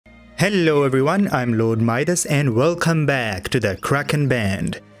Hello everyone, I'm LordMidas and welcome back to the Kraken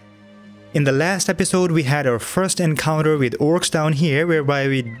band. In the last episode we had our first encounter with orcs down here, whereby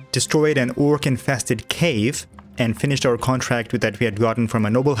we destroyed an orc-infested cave and finished our contract with that we had gotten from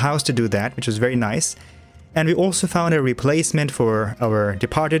a noble house to do that, which was very nice. And we also found a replacement for our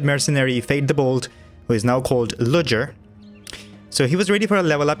departed mercenary Fade the Bolt, who is now called Ludger. So he was ready for a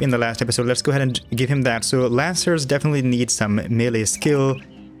level up in the last episode. Let's go ahead and give him that. So Lancers definitely need some melee skill,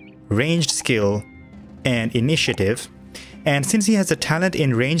 ranged skill, and initiative. And since he has a talent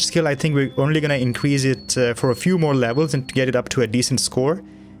in ranged skill, I think we're only going to increase it for a few more levels and get it up to a decent score.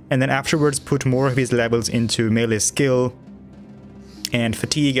 And then afterwards put more of his levels into melee skill and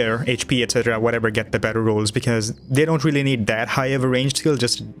fatigue or HP, etc., whatever, get the better rolls, because they don't really need that high of a ranged skill,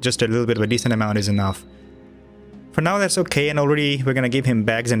 just a little bit of a decent amount is enough. For now that's okay, and already we're going to give him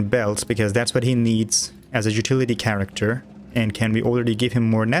bags and belts because that's what he needs as a utility character. And can we already give him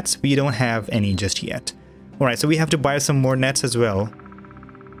more nets? We don't have any just yet. Alright, so we have to buy some more nets as well.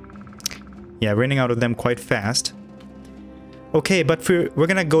 Yeah, running out of them quite fast. Okay, but we're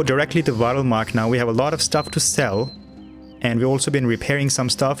gonna go directly to Varelmark now. We have a lot of stuff to sell. And we've also been repairing some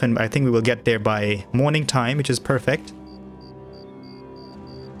stuff, and I think we will get there by morning time, which is perfect.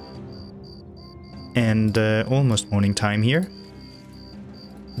 And almost morning time here.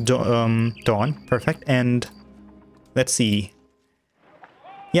 Dawn, perfect. And let's see.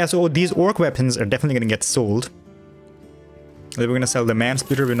 Yeah, so these orc weapons are definitely going to get sold. We're going to sell the man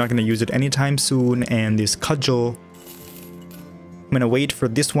splitter. We're not going to use it anytime soon. And this cudgel, I'm going to wait for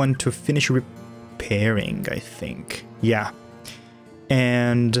this one to finish repairing, I think. Yeah.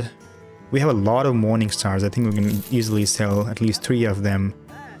 And we have a lot of morning stars. I think we can easily sell at least 3 of them.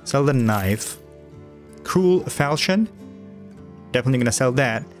 Sell the knife. Cruel falchion. Definitely going to sell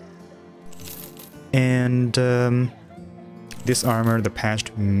that. And this armor, the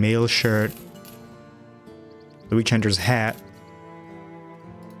patched mail shirt, the witch hunter's hat,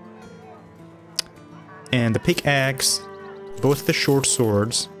 and the pickaxe, both the short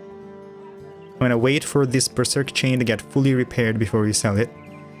swords. I'm gonna wait for this berserk chain to get fully repaired before we sell it.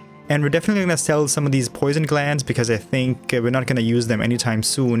 And we're definitely gonna sell some of these poison glands because I think we're not gonna use them anytime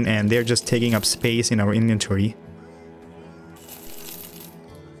soon and they're just taking up space in our inventory.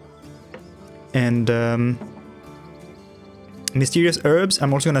 And mysterious herbs,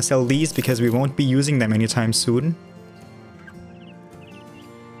 I'm also going to sell these because we won't be using them anytime soon.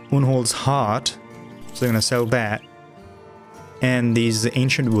 Unhold's heart, so I'm going to sell that. And these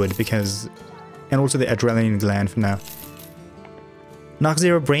ancient wood because... and also the adrenaline gland for now. Knock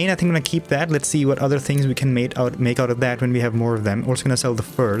Zero brain, I think I'm going to keep that. Let's see what other things we can make out of that when we have more of them. Also going to sell the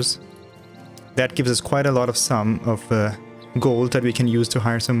furs. That gives us quite a lot of sum of gold that we can use to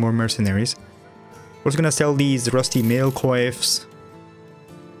hire some more mercenaries. Also gonna sell these rusty mail coifs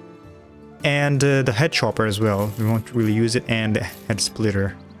and the head chopper as well. We won't really use it, and the head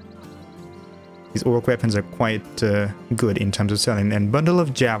splitter. These orc weapons are quite good in terms of selling. And bundle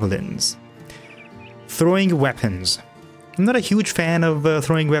of javelins. Throwing weapons. I'm not a huge fan of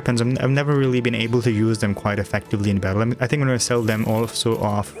throwing weapons. I've never really been able to use them quite effectively in battle. I think I'm gonna sell them also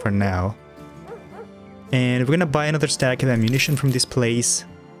off for now. And we're gonna buy another stack of ammunition from this place.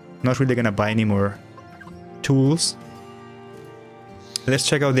 Not really gonna buy any more tools. Let's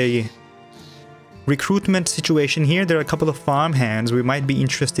check out the recruitment situation here. There are a couple of farm hands. We might be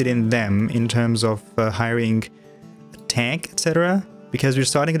interested in them in terms of hiring a tank, etc. Because we're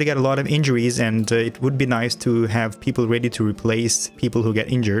starting to get a lot of injuries, and it would be nice to have people ready to replace people who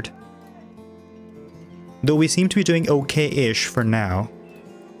get injured. Though we seem to be doing okay-ish for now.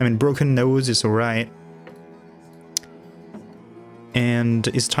 I mean, broken nose is alright. And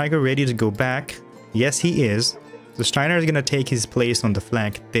is Tiger ready to go back? Yes, he is. So Steiner is going to take his place on the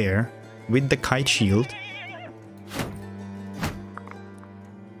flank there with the kite shield.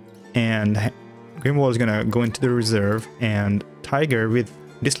 And Grimwall is going to go into the reserve, and Tiger with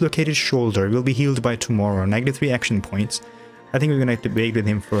dislocated shoulder will be healed by tomorrow. -3 action points. I think we're going to have to wait with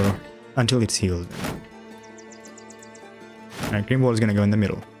him for until it's healed. Alright, Grimwall is going to go in the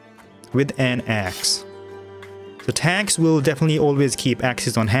middle with an axe. So tanks will definitely always keep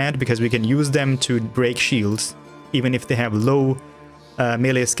axes on hand because we can use them to break shields. Even if they have low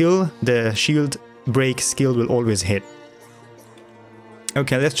melee skill, the shield break skill will always hit.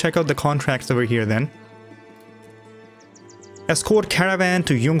 Okay, let's check out the contracts over here then. Escort caravan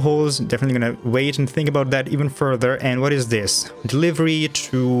to Jungholz. Definitely gonna wait and think about that even further. And what is this? Delivery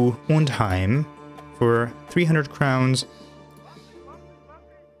to Undheim for 300 crowns.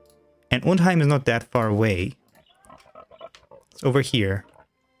 And Undheim is not that far away. Over here.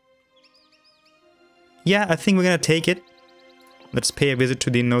 Yeah, I think we're gonna take it. Let's pay a visit to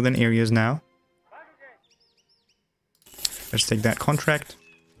the northern areas now. Let's take that contract.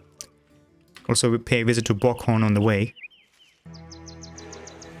 Also, we pay a visit to Bockhorn on the way.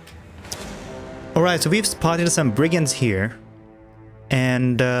 Alright, so we've spotted some brigands here.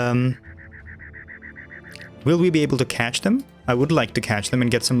 And, will we be able to catch them? I would like to catch them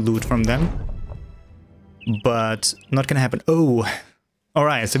and get some loot from them. But, not gonna happen. Oh!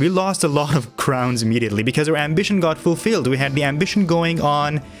 Alright, so we lost a lot of crowns immediately because our ambition got fulfilled. We had the ambition going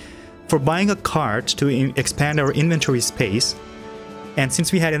on for buying a cart to expand our inventory space. And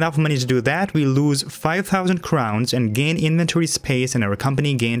since we had enough money to do that, we lose 5,000 crowns and gain inventory space, and our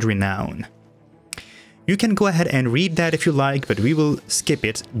company gained renown. You can go ahead and read that if you like, but we will skip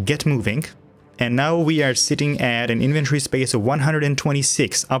it, get moving. And now we are sitting at an inventory space of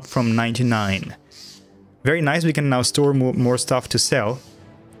 126, up from 99. Very nice, we can now store more stuff to sell.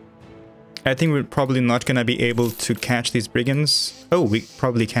 I think we're probably not gonna be able to catch these brigands. Oh, we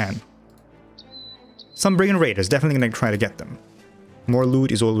probably can. Some brigand raiders, definitely gonna try to get them. More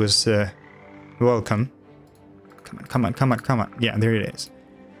loot is always welcome. Come on, come on, come on, come on. Yeah, there it is.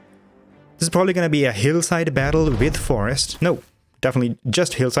 This is probably gonna be a hillside battle with forest. No, definitely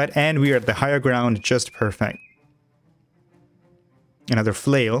just hillside, and we are at the higher ground, just perfect. Another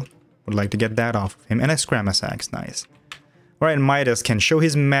flail. Would like to get that off of him. And a scrammus axe, nice. Alright, Midas can show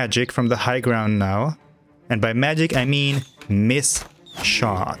his magic from the high ground now. And by magic, I mean miss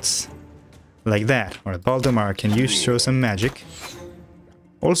shots. Like that. Alright, Baldemar, can you show some magic?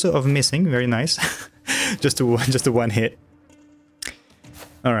 Also of missing, very nice. just a one hit.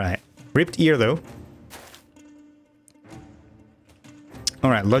 Alright. Ripped ear though.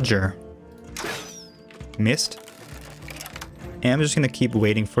 Alright, Lodger. Missed. And I'm just gonna keep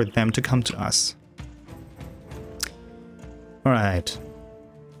waiting for them to come to us. Alright.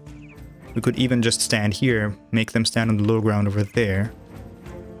 We could even just stand here, make them stand on the low ground over there.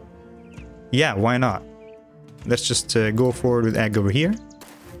 Yeah, why not? Let's just go forward with Egg over here.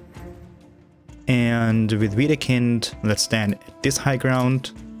 And with Wiedekind, let's stand at this high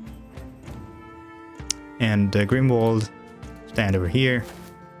ground. And Grimwald, stand over here.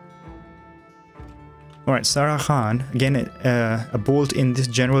 Alright, Sarah Khan. Again, a bolt in this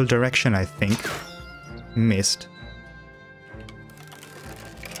general direction, I think. Missed.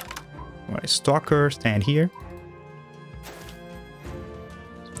 Alright, Stalker, stand here.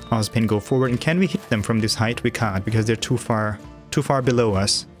 Ozpin, go forward. And can we hit them from this height? We can't, because they're too far below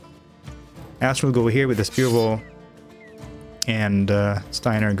us. Astral, go here with the spear wall. And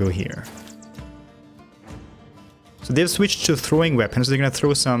Steiner, go here. So they've switched to throwing weapons. They're gonna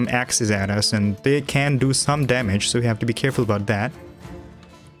throw some axes at us, and they can do some damage, so we have to be careful about that.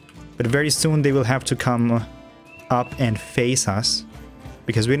 But very soon they will have to come up and face us,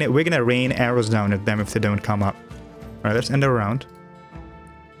 because we're gonna rain arrows down at them if they don't come up. Alright, let's end our round.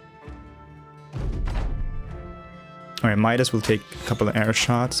 Alright, Midas will take a couple of arrow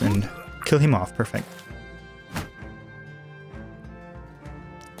shots and kill him off. Perfect.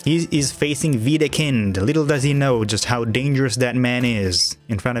 He is facing Wiedekind. Little does he know just how dangerous that man is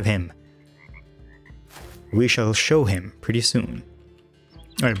in front of him. We shall show him pretty soon.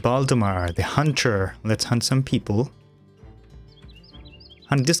 Alright, Baldemar, the hunter. Let's hunt some people.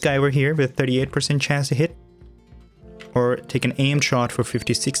 Hunt this guy over here with 38% chance to hit. Or take an aimed shot for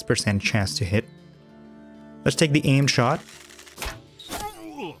 56% chance to hit. Let's take the aimed shot.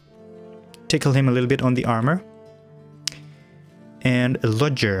 Tickle him a little bit on the armor. And a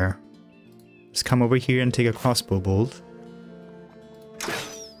Lodger. Let's come over here and take a crossbow bolt.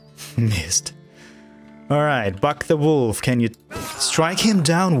 Missed. Alright, Buck the Wolf, can you strike him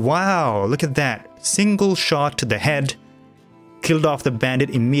down? Wow, look at that. Single shot to the head. Killed off the bandit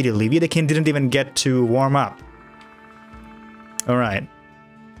immediately. Wiedekind didn't even get to warm up. Alright.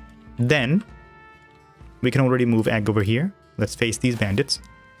 Then, we can already move Egg over here. Let's face these bandits.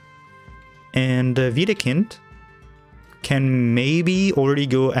 And Wiedekind can maybe already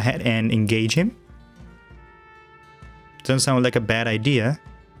go ahead and engage him. Doesn't sound like a bad idea.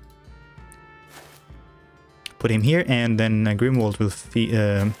 Put him here, and then Grimwald will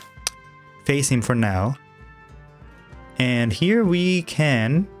face him for now. And here we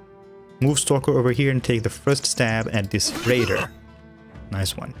can move Stalker over here and take the first stab at this raider.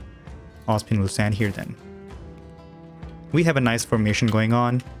 Nice one. Ozpin will stand here then. We have a nice formation going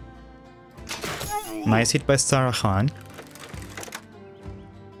on. Nice hit by Sarah Khan.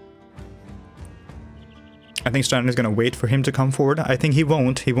 I think Steiner is gonna wait for him to come forward. I think he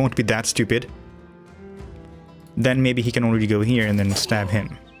won't. He won't be that stupid. Then maybe he can already go here and then stab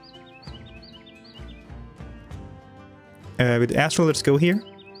him. With Astral, let's go here.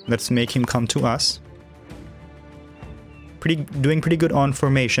 Let's make him come to us. doing pretty good on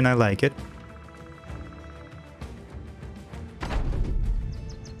formation. I like it.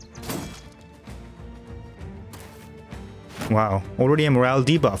 Wow, already a morale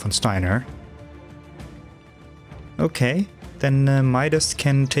debuff on Steiner. Okay, then Midas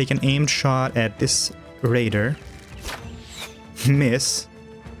can take an aimed shot at this raider. Miss.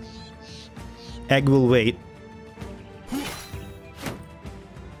 Egg will wait.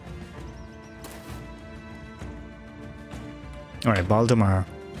 Alright, Baldemar.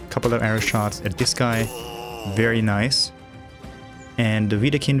 Couple of arrow shots at this guy. Very nice. And the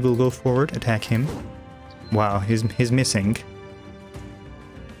Wiederkind will go forward, attack him. Wow, he's missing.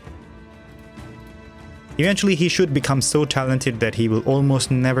 Eventually he should become so talented that he will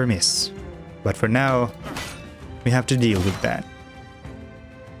almost never miss. But for now, we have to deal with that.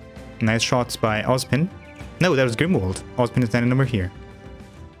 Nice shots by Ozpin. No, that was Grimwald. Ozpin is standing over here.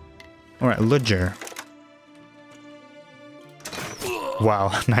 Alright, Ludger.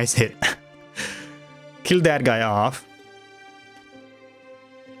 Wow, nice hit. Killed that guy off.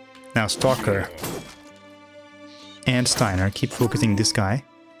 Now Stalker. And Steiner. Keep focusing this guy.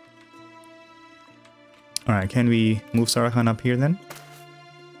 Alright, can we move Sarkhan up here then?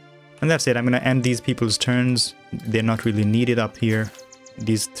 And that's it. I'm gonna end these people's turns. They're not really needed up here.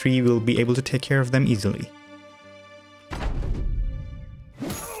 These three will be able to take care of them easily.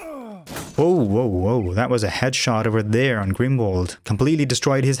 Whoa, whoa, whoa. That was a headshot over there on Grimwald. Completely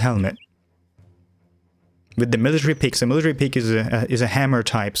destroyed his helmet. With the military pick. So military pick is a hammer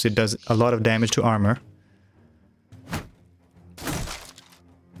type, so it does a lot of damage to armor.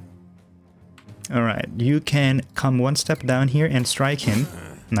 Alright, you can come one step down here and strike him.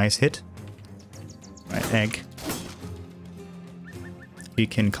 Nice hit. Right, Egg. You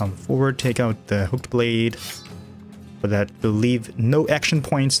can come forward, take out the hooked blade. But that will leave no action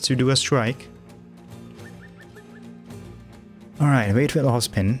points to do a strike. Alright, wait with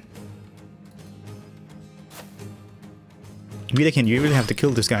Ozpin. Wiederkind, you really have to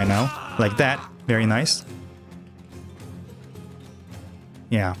kill this guy now. Like that. Very nice.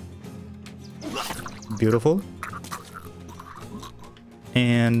 Yeah. Beautiful.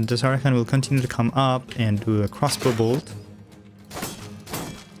 And the Sarkhan will continue to come up and do a crossbow bolt.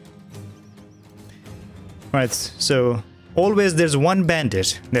 Right, so always there's one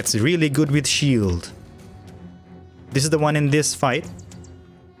bandit that's really good with shield. This is the one in this fight.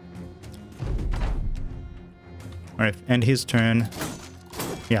 Alright, and his turn.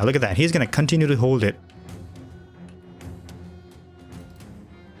 Yeah, look at that. He's gonna continue to hold it.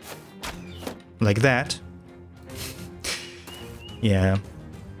 Like that. Yeah.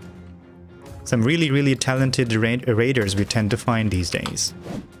 Some really, really talented raiders we tend to find these days.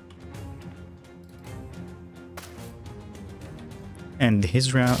 And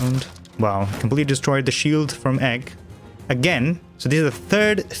his round. Wow, completely destroyed the shield from Egg. Again, so this is the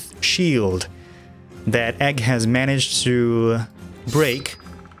third shield that Egg has managed to break.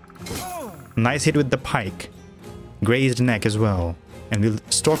 Nice hit with the pike. Grazed neck as well. And will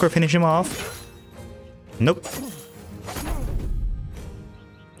Stalker finish him off? Nope.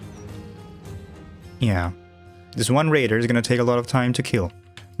 Yeah. This one raider is gonna take a lot of time to kill.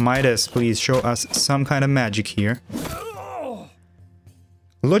 Midas, please show us some kind of magic here.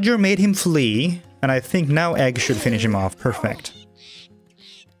 Ludger made him flee, and I think now Egg should finish him off. Perfect.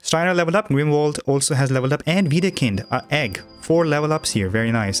 Steiner leveled up, Grimwald also has leveled up, and Wiederkind, Egg. 4 level ups here,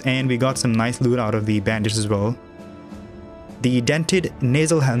 very nice. And we got some nice loot out of the bandits as well. The dented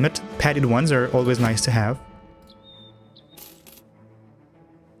nasal helmet, padded ones are always nice to have.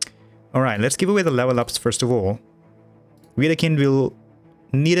 Alright, let's give away the level ups first of all. Wiederkind will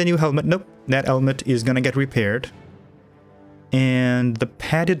need a new helmet. Nope, that helmet is gonna get repaired. And the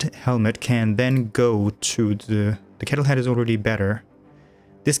padded helmet can then go to the kettle head is already better.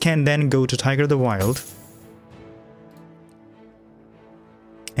 This can then go to Tiger the Wild.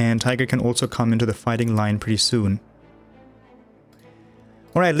 And Tiger can also come into the fighting line pretty soon.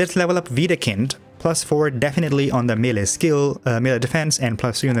 Alright, let's level up Wiederkind. +4 definitely on the melee skill, melee defense, and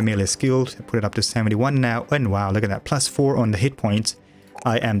 +3 on the melee skill. Put it up to 71 now. And wow, look at that. +4 on the hit points.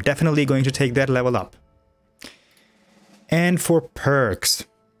 I am definitely going to take that level up. And for perks.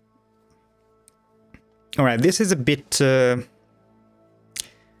 Alright, this is a bit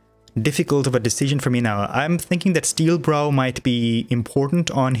difficult of a decision for me now. I'm thinking that Steel Brow might be important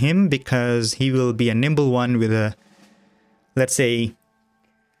on him because he will be a nimble one with a, let's say,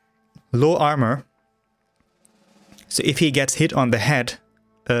 low armor. So if he gets hit on the head,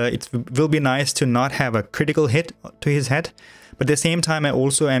 it will be nice to not have a critical hit to his head. But at the same time, I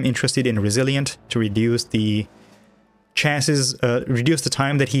also am interested in Resilient to reduce the chances, reduce the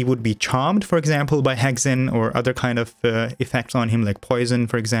time that he would be charmed, for example, by Hexen or other kind of effects on him, like poison,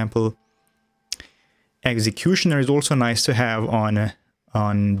 for example. Executioner is also nice to have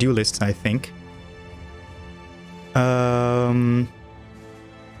on duelists, I think. I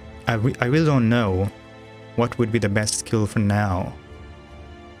really don't know what would be the best skill for now.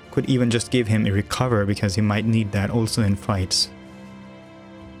 Could even just give him a recover, because he might need that also in fights.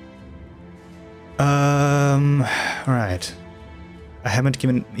 Alright. I haven't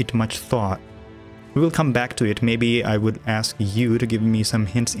given it much thought. We will come back to it. Maybe I would ask you to give me some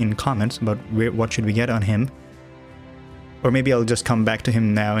hints in comments about what should we get on him. Or maybe I'll just come back to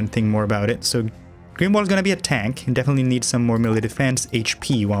him now and think more about it. So Grimwall's gonna be a tank. He definitely needs some more melee defense.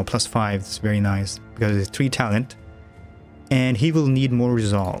 HP, wow, +5. It's very nice, because it's 3 talent. And he will need more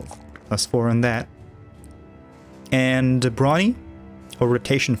resolve. +4 on that. And Brawny, or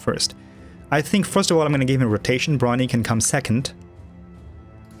rotation first. I think first of all I'm going to give him rotation. Brawny can come second.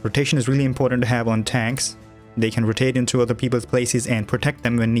 Rotation is really important to have on tanks. They can rotate into other people's places and protect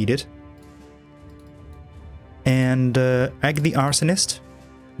them when needed. And Egg the Arsonist.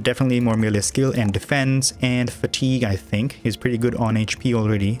 Definitely more melee skill and defense and fatigue, I think. He's pretty good on HP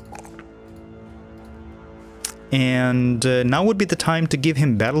already. And now would be the time to give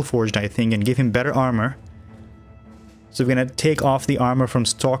him Battleforged, I think, and give him better armor. So we're gonna take off the armor from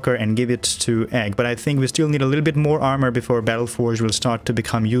Stalker and give it to Egg, but I think we still need a little bit more armor before Battleforged will start to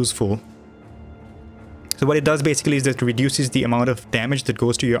become useful. So what it does basically is that it reduces the amount of damage that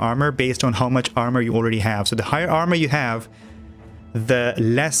goes to your armor based on how much armor you already have. So the higher armor you have, the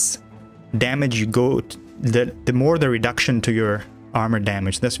less damage you go, the more the reduction to your armor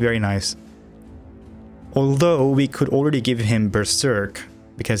damage. That's very nice. Although we could already give him Berserk,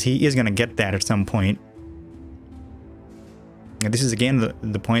 because he is gonna get that at some point. And this is again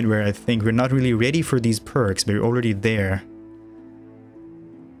the point where I think we're not really ready for these perks, but we're already there.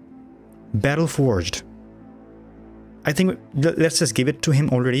 Battleforged. I think let's just give it to him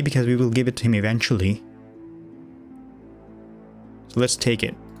already, because we will give it to him eventually. So let's take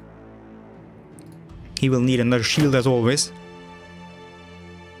it. He will need another shield as always.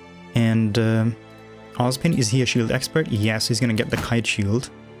 And Ozpin, is he a shield expert? Yes, he's gonna get the kite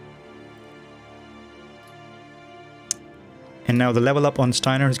shield. And now the level up on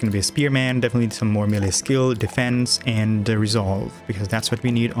Steiner is going to be a spearman, definitely some more melee skill, defense, and resolve, because that's what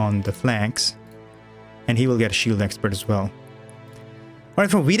we need on the flanks. And he will get a shield expert as well.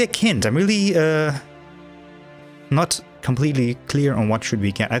 Alright, from Wiedekind, I'm really not completely clear on what should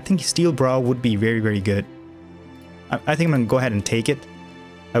we get. I think Steel Brow would be very, very good. I think I'm going to go ahead and take it.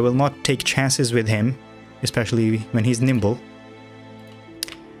 I will not take chances with him, especially when he's nimble.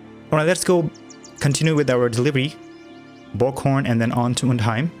 Alright, let's go continue with our delivery. Boghorn and then on to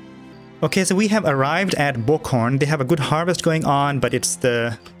Undheim. Okay, so we have arrived at Boghorn. They have a good harvest going on, but it's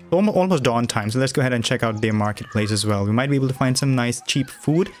the almost dawn time, so let's go ahead and check out their marketplace as well. We might be able to find some nice cheap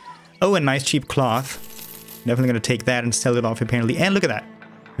food. Oh, a nice cheap cloth. Definitely gonna take that and sell it off apparently. And look at that.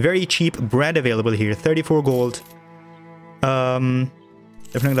 Very cheap bread available here. 34 gold. Definitely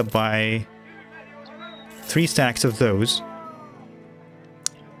gonna buy 3 stacks of those.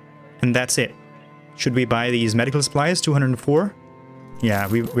 And that's it. Should we buy these medical supplies? 204? Yeah,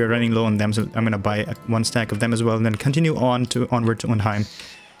 we're running low on them, so I'm gonna buy 1 stack of them as well, and then continue onward to Undheim.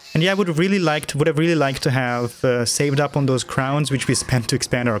 And yeah, I would have really liked to have saved up on those crowns, which we spent to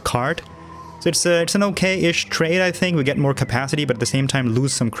expand our cart. So it's an okay-ish trade, I think. We get more capacity, but at the same time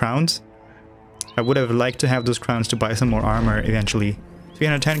lose some crowns. I would have liked to have those crowns to buy some more armor eventually.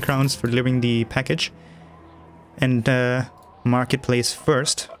 310 crowns for delivering the package. And marketplace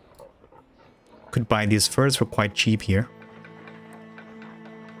first. Could buy these furs for quite cheap here.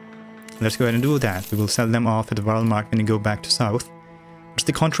 Let's go ahead and do that. We will sell them off at the Varl Mark when we go back to south. What's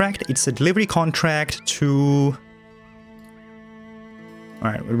the contract? It's a delivery contract to...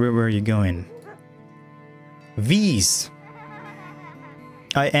 Alright, where are you going? V's.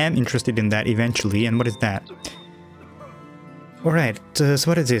 I am interested in that eventually. And what is that? Alright, so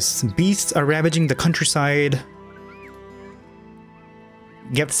what is this? Beasts are ravaging the countryside.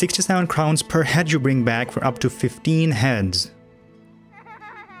 Get 67 crowns per head you bring back for up to 15 heads.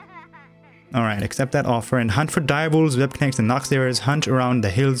 Alright, accept that offer and hunt for direwolves, webknecks, and noxeras. Hunt around the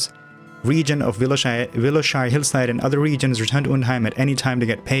hills region of Willowshire Hillside and other regions. Return to Undheim at any time to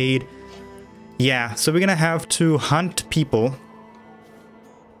get paid. Yeah, so we're gonna have to hunt people.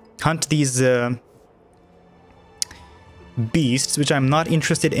 Hunt these beasts, which I'm not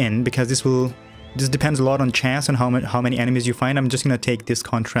interested in, because this depends a lot on chance on how many enemies you find. I'm just gonna take this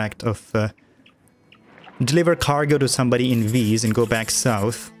contract of deliver cargo to somebody in V's and go back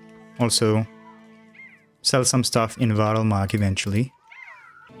south. Also, sell some stuff in Varelmark eventually.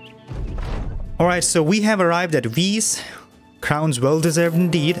 Alright, so we have arrived at V's. Crowns well deserved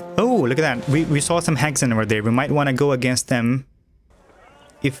indeed. Oh, look at that. We saw some Hexen over there. We might want to go against them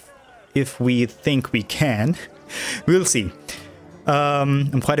if we think we can. We'll see.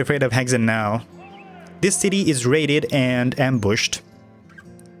 I'm quite afraid of Hexen now. This city is raided and ambushed.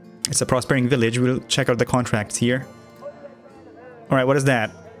 It's a prospering village. We'll check out the contracts here. Alright, what is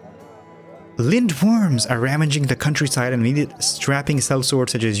that? Lindworms are ravaging the countryside and we need strapping sellswords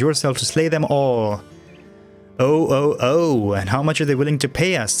such as yourself to slay them all. Oh, and how much are they willing to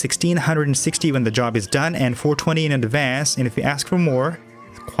pay us? 1660 when the job is done and 420 in advance, and if we ask for more,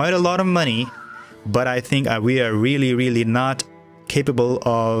 it's quite a lot of money, but I think we are really not capable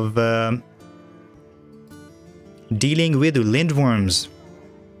of dealing with lindworms.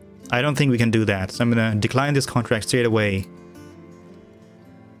 I don't think we can do that, so I'm gonna decline this contract straight away.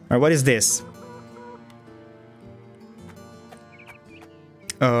 Alright, what is this?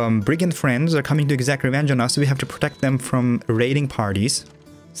 Brigand friends are coming to exact revenge on us, so we have to protect them from raiding parties.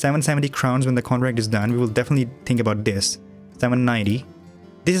 770 crowns when the contract is done. We will definitely think about this. 790.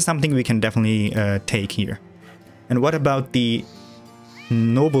 This is something we can definitely take here. And what about the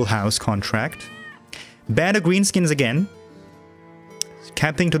Noble House contract? Band of Greenskins again.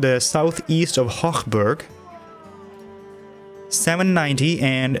 Camping to the southeast of Hochberg. 790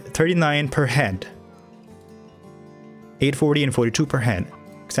 and 39 per head. 840 and 42 per head.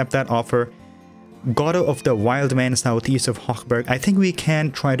 Accept that offer. Grotto of the Wild Man southeast of Hochberg. I think we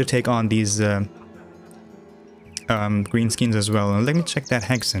can try to take on these greenskins as well. Let me check that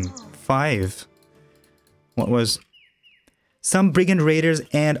Hexen. 5. What was... Some Brigand Raiders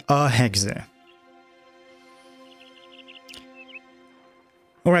and a Hexe.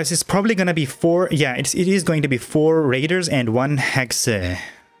 Alright, so it's probably gonna be 4... Yeah, it is going to be 4 Raiders and 1 Hexe.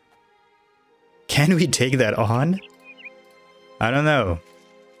 Can we take that on? I don't know.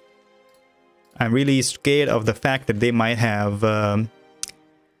 I'm really scared of the fact that they might have... they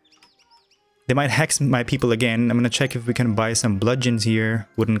might hex my people again. I'm gonna check if we can buy some bludgeons here.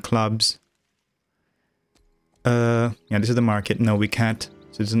 Wooden clubs. Yeah, this is the market. No, we can't.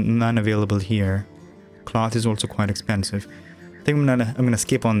 So there's none available here. Cloth is also quite expensive. I think I'm gonna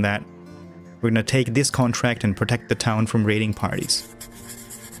skip on that. We're gonna take this contract and protect the town from raiding parties.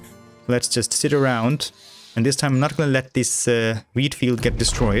 Let's just sit around. And this time I'm not gonna let this wheat field get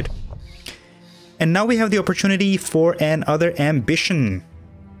destroyed. And now we have the opportunity for another ambition.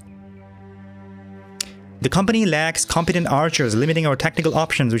 The company lacks competent archers, limiting our tactical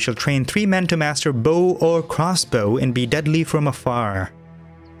options. We shall train 3 men to master bow or crossbow and be deadly from afar.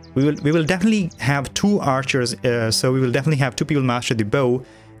 We will definitely have 2 archers, so we will definitely have 2 people master the bow.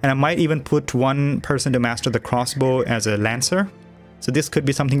 And I might even put 1 person to master the crossbow as a lancer. So this could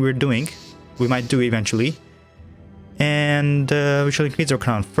be something we're doing. We might do eventually. And we shall increase our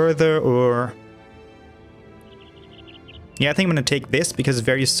crown further, or... Yeah, I think I'm going to take this because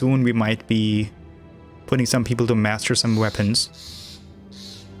very soon we might be putting some people to master some weapons.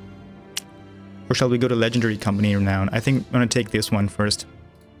 Or shall we go to Legendary Company Renown? I think I'm going to take this one first.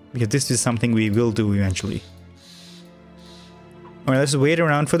 Because this is something we will do eventually. Alright, let's wait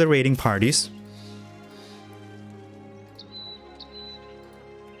around for the raiding parties.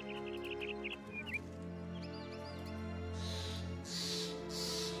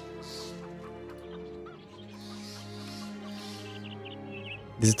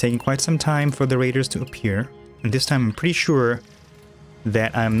 This is taking quite some time for the raiders to appear. And this time I'm pretty sure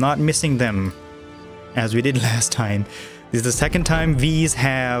that I'm not missing them as we did last time. This is the second time V's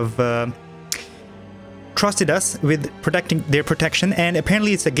have trusted us with their protection, and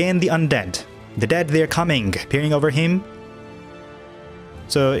apparently it's again the undead. The dead, they're coming, peering over him.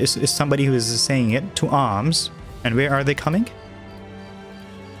 So it's somebody who is saying it, to arms. And where are they coming?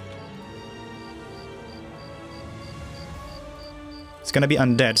 It's gonna be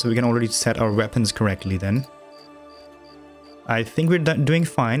undead, so we can already set our weapons correctly then. I think we're doing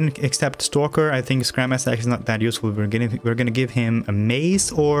fine, except Stalker. I think Scram Axe is not that useful. We're gonna give him a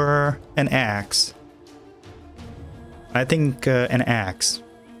mace or an axe. I think an axe.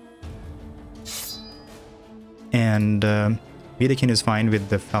 And Vidakin is fine with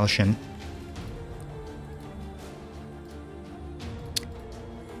the falchion.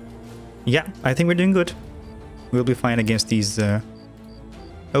 Yeah, I think we're doing good. We'll be fine against these...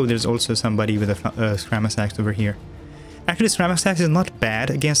 Oh, there's also somebody with a Scram Axe over here. Actually, Scram Axe is not bad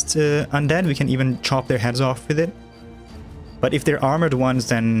against undead. We can even chop their heads off with it. But if they're armored ones,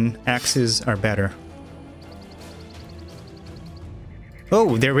 then axes are better.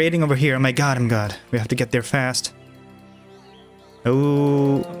 Oh, they're raiding over here. Oh my god, we have to get there fast.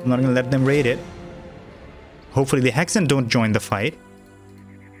 Oh, I'm not gonna let them raid it. Hopefully the Hexen don't join the fight.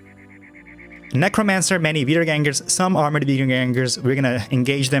 Necromancer, many Wiedergangers, some armored Wiedergangers. We're gonna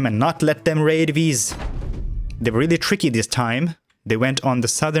engage them and not let them raid these. They were really tricky this time. They went on the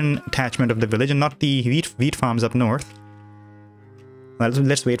southern attachment of the village and not the wheat farms up north. Well,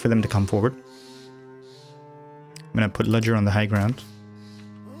 let's wait for them to come forward. I'm gonna put Ludger on the high ground.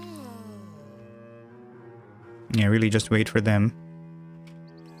 Yeah, really just wait for them.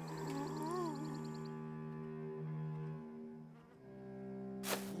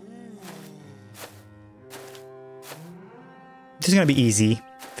 This is gonna be easy.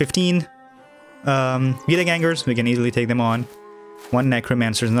 15 Wiedergangers, we can easily take them on. One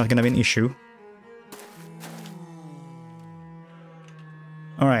Necromancer is not gonna be an issue.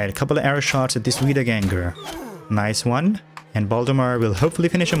 Alright, a couple of arrow shots at this Wiederganger. Nice one. And Baldemar will hopefully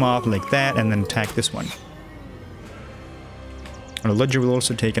finish him off like that and then attack this one. And Ludger will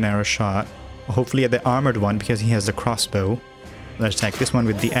also take an arrow shot. Hopefully at the armored one because he has the crossbow. Let's attack this one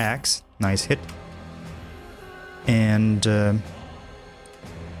with the axe. Nice hit. And then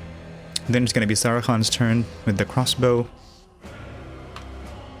it's going to be Sarakhan's turn with the crossbow.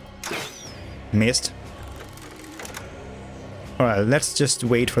 Missed. Alright, let's just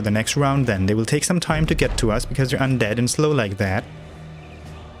wait for the next round then. They will take some time to get to us because they're undead and slow like that.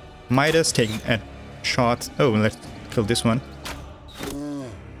 Midas taking a shot. Oh, let's kill this one.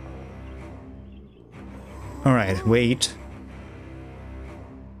 Alright, wait.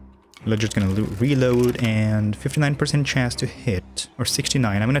 Ludger's gonna reload and 59% chance to hit. Or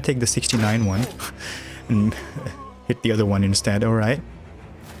 69. I'm gonna take the 69 one and hit the other one instead. Alright.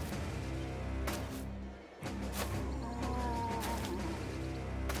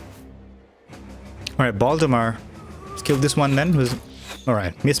 Alright, Baldemar. Let's kill this one then.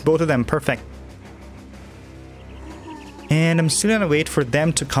 Alright, missed both of them. Perfect. And I'm still gonna wait for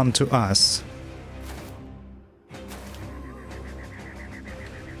them to come to us.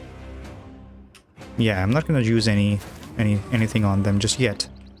 Yeah, I'm not gonna use anything on them just yet.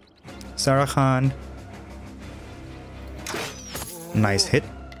 Sarakhan. Nice hit.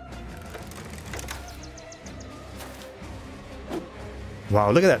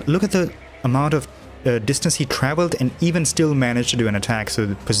 Wow, look at that. Look at the amount of distance he traveled and even still managed to do an attack. So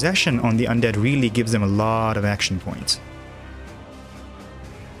the possession on the undead really gives them a lot of action points.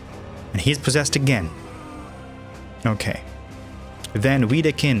 And he's possessed again. Okay. Then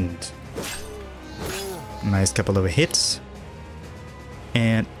Wiedekind. Nice couple of hits.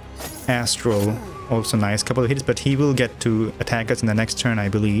 And Astral, also nice couple of hits, but he will get to attack us in the next turn, I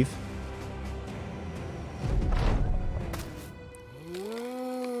believe.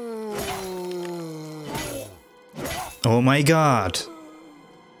 Oh my god.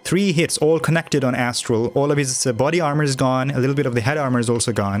 3 hits, all connected on Astral. All of his body armor is gone. A little bit of the head armor is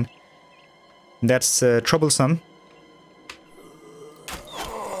also gone. That's troublesome.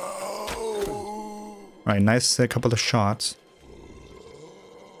 Alright, nice couple of shots.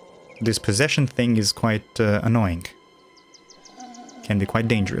 This possession thing is quite annoying. Can be quite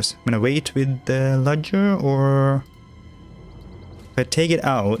dangerous. I'm gonna wait with the Ludger, or if I take it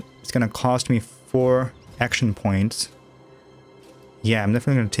out, it's gonna cost me 4 action points. Yeah, I'm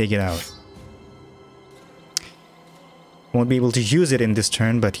definitely gonna take it out. Won't be able to use it in this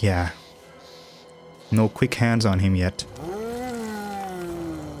turn, but yeah. No quick hands on him yet.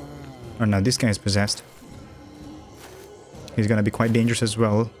 Oh no, this guy is possessed. He's gonna be quite dangerous as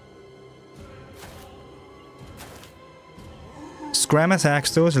well. Scramma's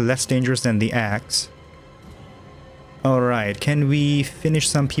axe though is less dangerous than the axe. Alright, can we finish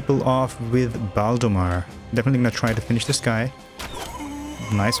some people off with Baldemar? Definitely gonna try to finish this guy.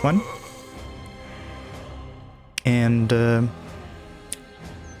 Nice one. And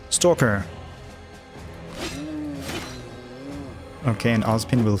Stalker. Okay, and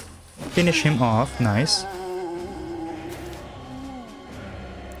Ozpin will finish him off. Nice.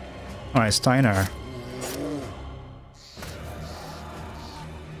 Alright, Steinar.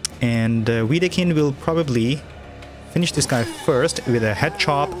 And Wiedekind will probably finish this guy first with a head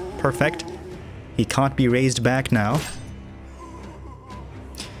chop. Perfect. He can't be raised back now.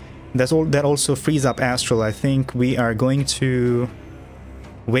 That also frees up Astral. I think we are going to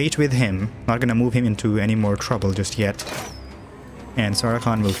wait with him. Not going to move him into any more trouble just yet. And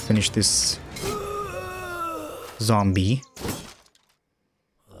Sarakhan will finish this zombie.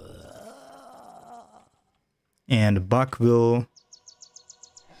 And Buck will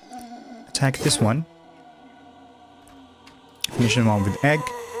attack this one. Finish him off with Egg.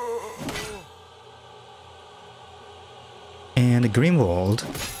 And Grimwald.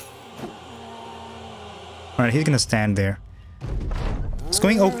 Alright, he's gonna stand there. It's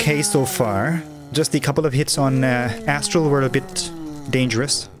going okay so far. Just a couple of hits on Astral were a bit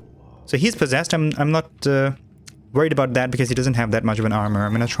dangerous. So he's possessed. I'm not worried about that because he doesn't have that much of an armor.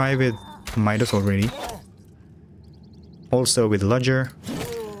 I'm gonna try with Midas already. Also with Ludger.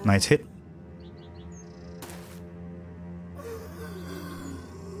 Nice hit.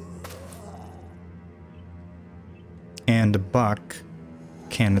 And Buck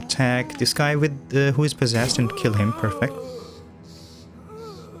can attack this guy with who is possessed and kill him. Perfect.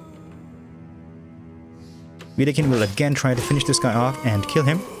 Wiedekind will again try to finish this guy off and kill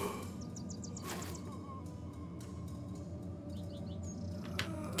him.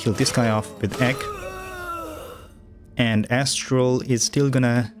 Kill this guy off with Egg. And Astral is still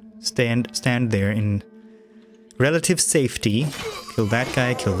gonna stand there in relative safety. Kill that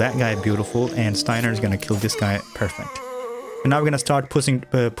guy, beautiful. And Steiner is gonna kill this guy, perfect. And now we're gonna start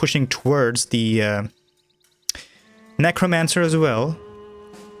pushing towards the Necromancer as well.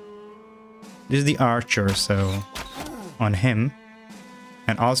 This is the Archer, so on him.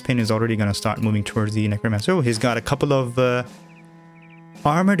 And Ozpin is already gonna start moving towards the Necromancer. Oh, he's got a couple of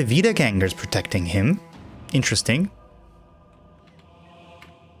armored Wiedergängers protecting him. Interesting.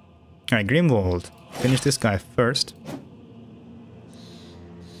 Alright, Grimwald. Finish this guy first.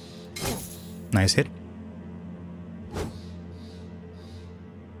 Nice hit.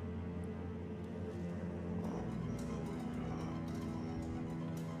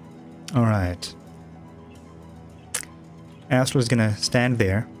 Alright. Astral is gonna stand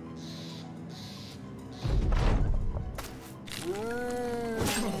there.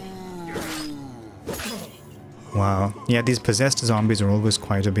 Wow. Yeah, these possessed zombies are always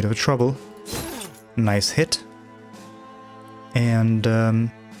quite a bit of a trouble. Nice hit. And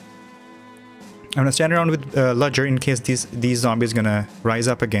I'm gonna stand around with Ludger in case these zombies gonna rise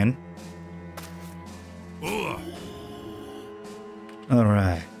up again.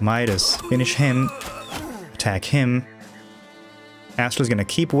 Alright, Midas, finish him, attack him. Astral's gonna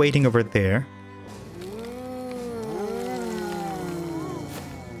keep waiting over there.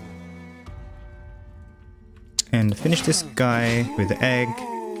 And finish this guy with the Egg.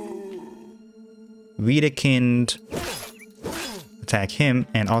 Wiedekind, attack him,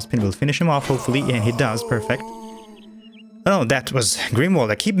 and Ozpin will finish him off, hopefully, and he does, perfect. Oh, that was Grimwald.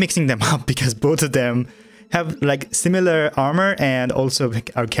 I keep mixing them up because both of them have like similar armor and also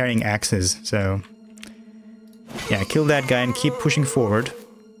are carrying axes, so yeah, kill that guy and keep pushing forward.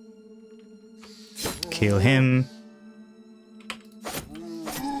 Kill him.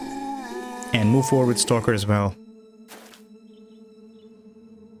 And move forward with Stalker as well.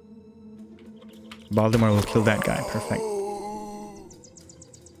 Baltimore will kill that guy, perfect.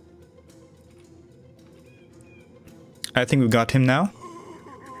 I think we've got him now.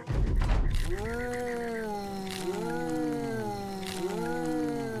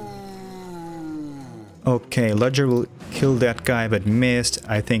 Okay, Ludger will kill that guy but missed.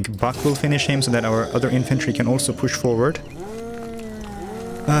 I think Buck will finish him so that our other infantry can also push forward.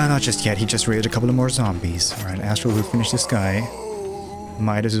 Not just yet, he just raided a couple of more zombies. Alright, Astral will finish this guy.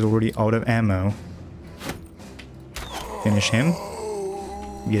 Midas is already out of ammo. Finish him.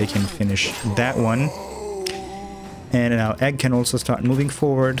 Vita can finish that one. And now Egg can also start moving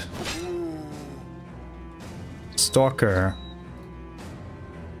forward. Stalker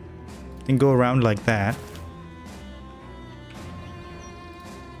can go around like that.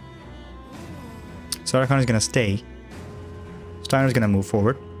 Sarkhan is gonna stay. Steiner's gonna move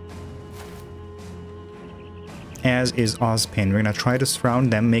forward. As is Ozpin. We're gonna try to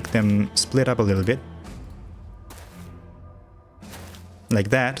surround them, make them split up a little bit. Like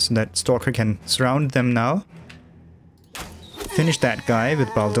that, so that Stalker can surround them now. Finish that guy with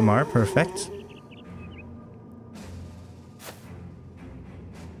Baldemar, perfect.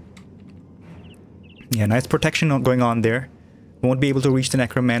 Yeah, nice protection going on there. Won't be able to reach the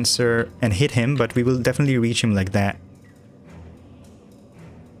Necromancer and hit him, but we will definitely reach him like that.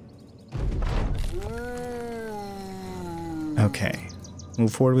 Okay.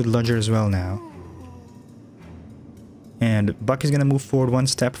 Move forward with Ludger as well now. And Buck is gonna move forward one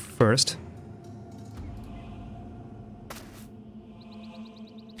step first.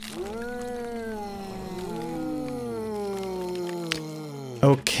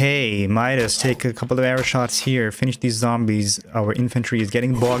 Okay, Midas, take a couple of arrow shots here. Finish these zombies. Our infantry is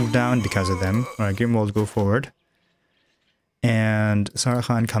getting bogged down because of them. Alright, Grimwald, go forward. And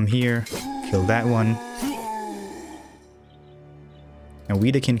Sarkhan, come here. Kill that one. And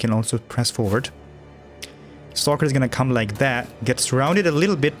Wiedekind can also press forward. Stalker is gonna come like that. Get surrounded a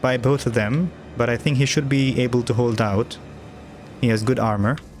little bit by both of them. But I think he should be able to hold out. He has good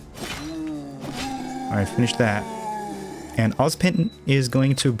armor. Alright, finish that. And Ozpin is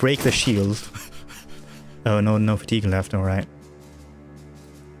going to break the shield. Oh, no fatigue left, alright.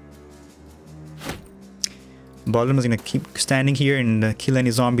 Baldamar's gonna keep standing here and kill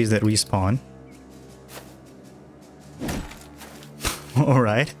any zombies that respawn.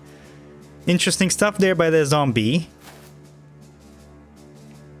 Alright. Interesting stuff there by the zombie.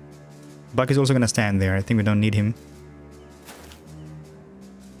 Buck is also gonna stand there. I think we don't need him.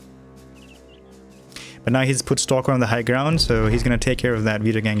 But now he's put Stalker on the high ground, so he's gonna take care of that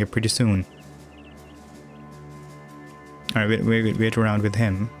Wiederganger pretty soon. Alright, wait around with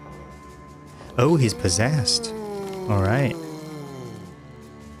him. Oh, he's possessed. Alright.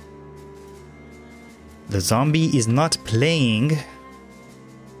 The zombie is not playing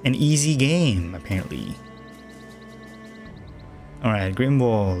an easy game, apparently. Alright,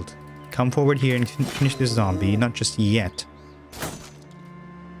 Grimwald. Come forward here and finish this zombie. Not just yet.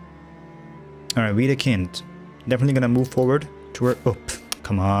 Alright, Wiederkind. Definitely gonna move forward toward... Oh,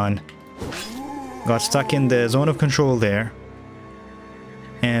 come on. Got stuck in the zone of control there.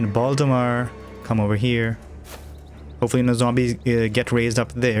 And Baldemar, come over here. Hopefully no zombies get raised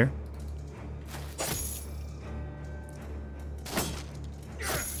up there.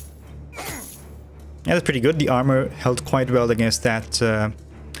 Yeah, that's pretty good. The armor held quite well against that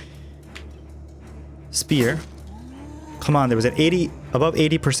spear. Come on, there was an above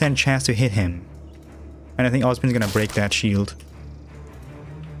 80% chance to hit him. And I think Ozpin's gonna break that shield.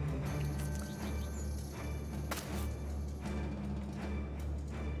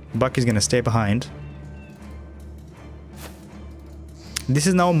 Buck is gonna stay behind. This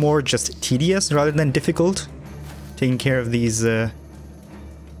is now more just tedious rather than difficult. Taking care of these this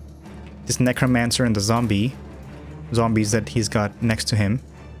necromancer and the zombies that he's got next to him.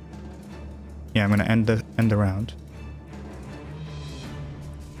 Yeah, I'm gonna end the round.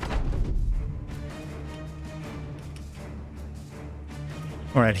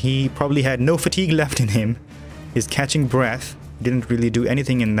 Alright, he probably had no fatigue left in him. He's catching breath. Didn't really do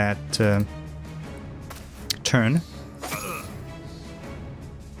anything in that turn.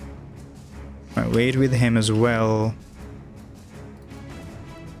 Alright, wait with him as well.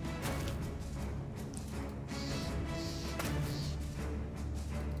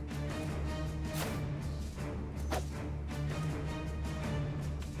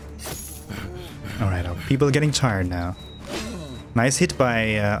 Alright, people are getting tired now. Nice hit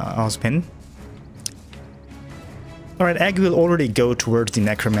by Ozpin. Alright, Egg will already go towards the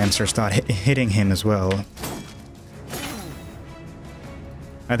Necromancer, start hitting him as well.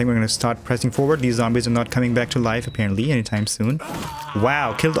 I think we're going to start pressing forward. These zombies are not coming back to life, apparently, anytime soon.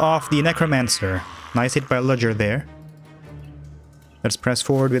 Wow, killed off the Necromancer. Nice hit by Ludger there. Let's press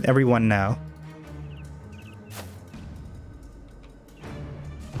forward with everyone now.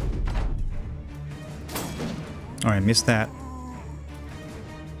 Alright, missed that.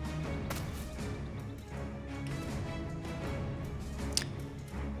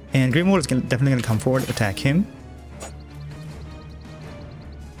 And Grimwald is definitely going to come forward, attack him.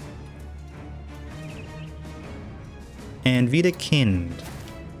 And Wiederkind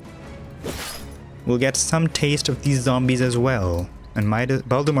will get some taste of these zombies as well. And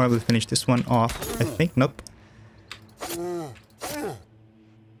Baldemar will finish this one off, I think. Nope.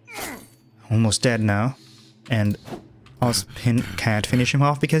 Almost dead now. And Ozpin can't finish him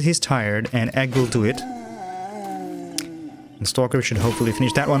off because he's tired, and Egg will do it. And Stalker should hopefully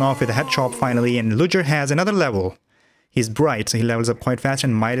finish that one off with a head chop finally, and Ludger has another level. He's bright, so he levels up quite fast,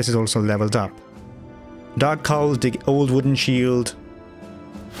 and Midas is also leveled up. Dark Cowl, the old wooden shield.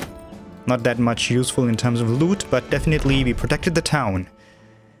 Not that much useful in terms of loot, but definitely we protected the town.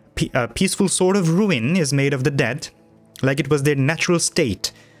 A peaceful sword of ruin is made of the dead, like it was their natural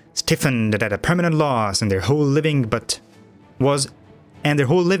state, stiffened at a permanent loss, and their whole living was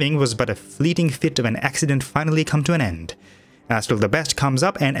but a fleeting fit of an accident finally come to an end. Astral the Best comes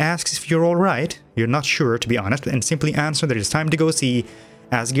up and asks if you're alright. You're not sure, to be honest, and simply answer that it's time to go see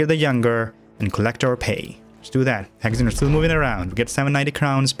Asgir the Younger and collect our pay. Let's do that. Hexen are still moving around. We get 790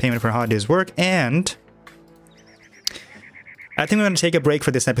 crowns, payment for a hard day's work, and I think we're going to take a break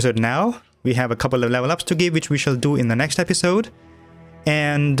for this episode now. We have a couple of level ups to give, which we shall do in the next episode.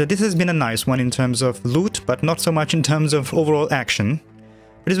 And this has been a nice one in terms of loot, but not so much in terms of overall action.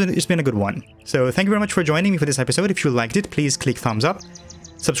 But it's been a good one. So thank you very much for joining me for this episode. If you liked it, please click thumbs up.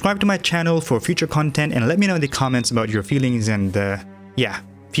 Subscribe to my channel for future content, and let me know in the comments about your feelings and, yeah,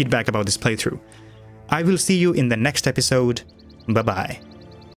 feedback about this playthrough. I will see you in the next episode. Bye-bye.